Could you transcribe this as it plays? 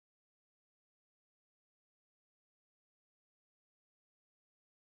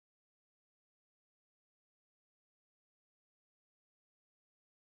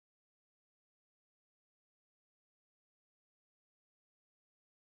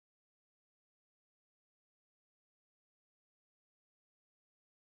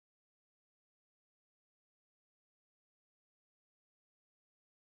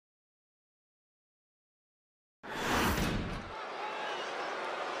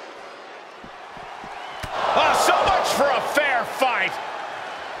for a fair fight.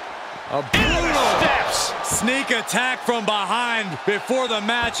 A brutal steps. Sneak attack from behind before the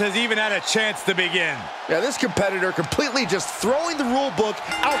match has even had a chance to begin. Yeah, this competitor completely just throwing the rule book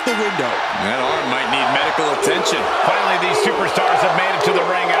out the window. That arm might need medical attention. Finally, these superstars have made it to the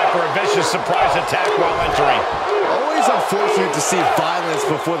ring after a vicious surprise attack while entering. Always unfortunate to see violence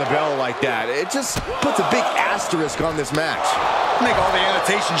before the bell like that. It just puts a big asterisk on this match. Make all the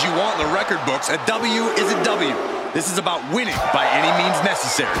annotations you want in the record books. A W is a W. This is about winning by any means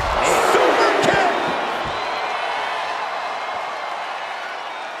necessary. Super kick!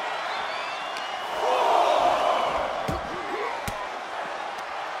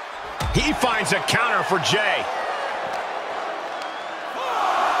 He finds a counter for Jey.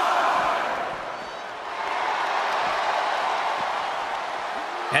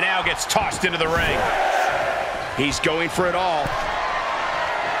 And now gets tossed into the ring. He's going for it all.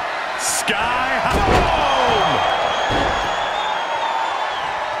 Sky home!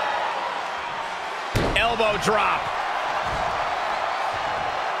 Elbow drop.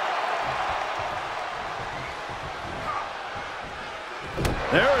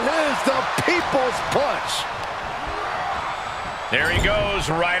 There it is, the people's punch. There he goes,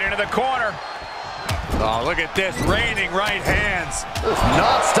 right into the corner. Oh, look at this, raining right hands.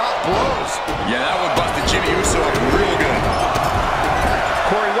 Non-stop blows. Yeah, that one busted Jimmy Uso up real good.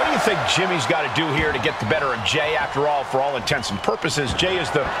 Corey, what do you think Jimmy's got to do here to get the better of Jey? After all, for all intents and purposes, Jey is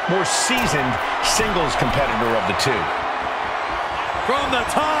the more seasoned singles competitor of the two. From the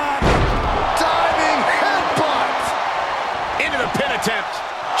top. Diving headbutt. Into the pin attempt.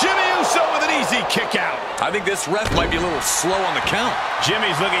 Jimmy Uso with an easy kick out. I think this ref might be a little slow on the count.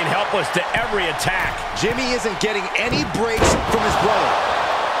 Jimmy's looking helpless to every attack. Jimmy isn't getting any breaks from his brother.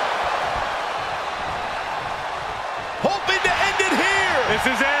 Hoping to end it here. This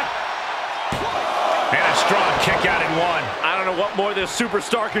is it. And a strong kick out in one. I don't know what more this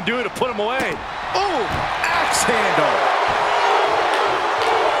superstar can do to put him away. Ooh, axe handle.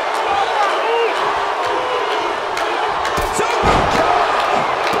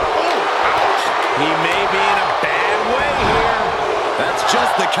 He may be in a bad way here. That's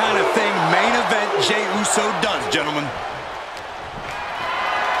just the kind of thing main event Jey Uso does, gentlemen.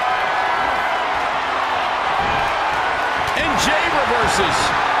 And Jey reverses.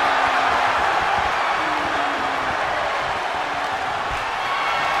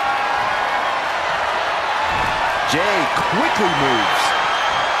 Jey quickly moves.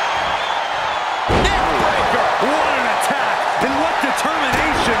 Neckbreaker. What an attack. And what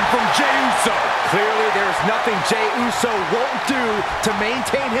determination from Jey Uso. Clearly, there's nothing Jey Uso won't do to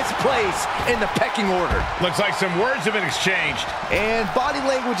maintain his place in the pecking order. Looks like some words have been exchanged. And body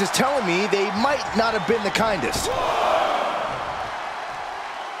language is telling me they might not have been the kindest.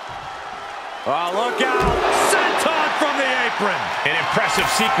 Oh, look out. Senton from the apron. An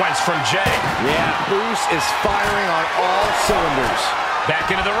impressive sequence from Jey. Yeah, Bruce is firing on all cylinders. Back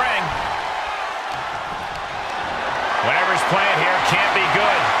into the ring. Whatever's playing here can't be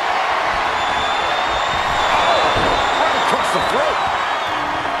good. Right across the throat.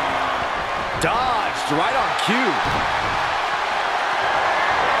 Dodged right on cue.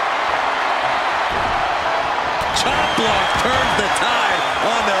 Chop block turns the tide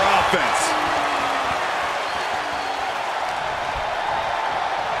on their offense.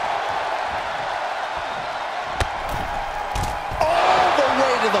 All the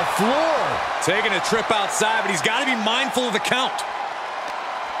way to the floor. Taking a trip outside, but he's got to be mindful of the count.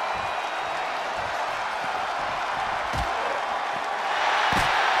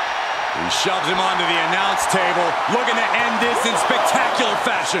 He shoves him onto the announce table, looking to end this in spectacular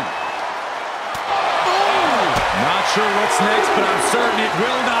fashion. Ooh. Not sure what's next, but I'm certain it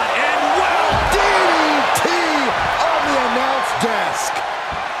will not end well. DDT on the announce desk.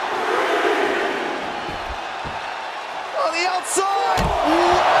 On the outside.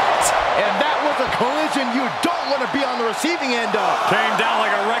 What? And that was a collision you don't want to be on the receiving end of. Came down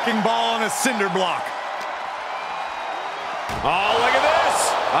like a wrecking ball on a cinder block. Oh, look at this.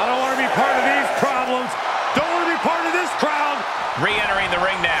 I don't want to be part of these problems. Don't want to be part of this crowd. Re-entering the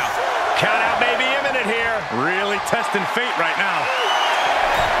ring now. Count out may be imminent here. Really testing fate right now.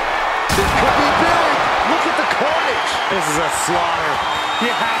 This could be big. Look at the carnage. This is a slaughter. You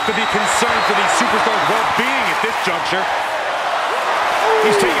have to be concerned for these superstars' well-being at this juncture.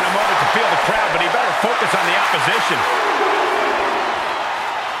 He's taking a moment to feel the crowd, but he better focus on the opposition.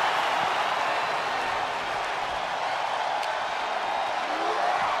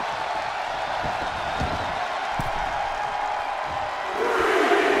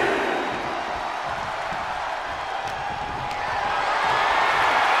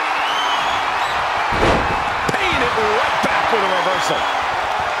 with a reversal.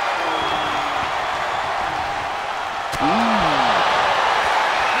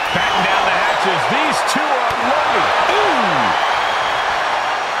 Batten down the hatches. These two are loaded.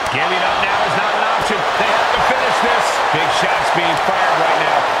 Giving up now is not an option. They have to finish this. Big shots being fired right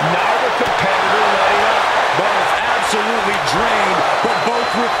now. Neither competitor letting up. Both absolutely drained, but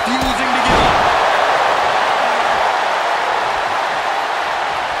both refusing to give up.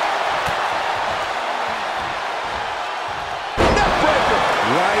 Neckbreaker.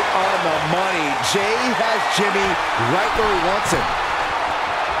 Right on the money. Jey has Jimmy right where he wants him.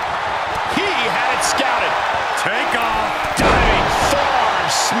 He had it scouted. Take off. Diving forearm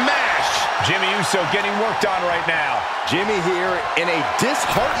smash. Jimmy Uso getting worked on right now. Jimmy here in a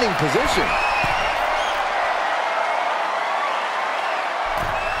disheartening position.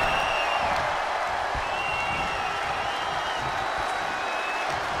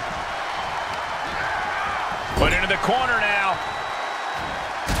 Put into the corner now.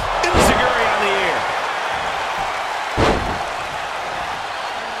 Enziguri on the air.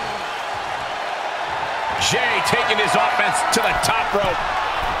 Jey taking his offense to the top rope.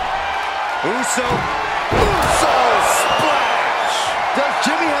 Uso splash. Does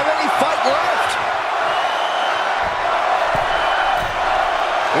Jimmy have any fight left?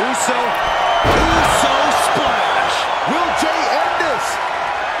 Uso splash. Will Jey end this?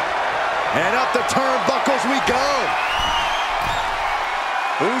 And up the turnbuckles we go.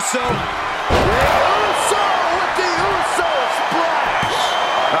 Uso with the Uso splash.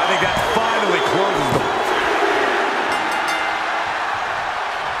 I think that finally closes the...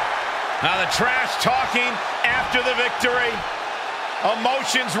 Now the trash talking after the victory.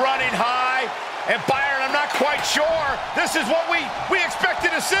 Emotions running high. And Byron, I'm not quite sure this is what we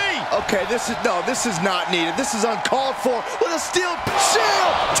expected to see. Okay, this is not needed. This is uncalled for with a steel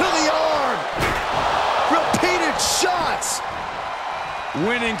shield to the arm. Repeated shots.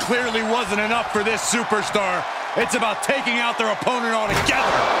 Winning clearly wasn't enough for this superstar. It's about taking out their opponent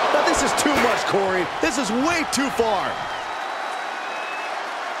altogether. Now this is too much, Corey. This is way too far.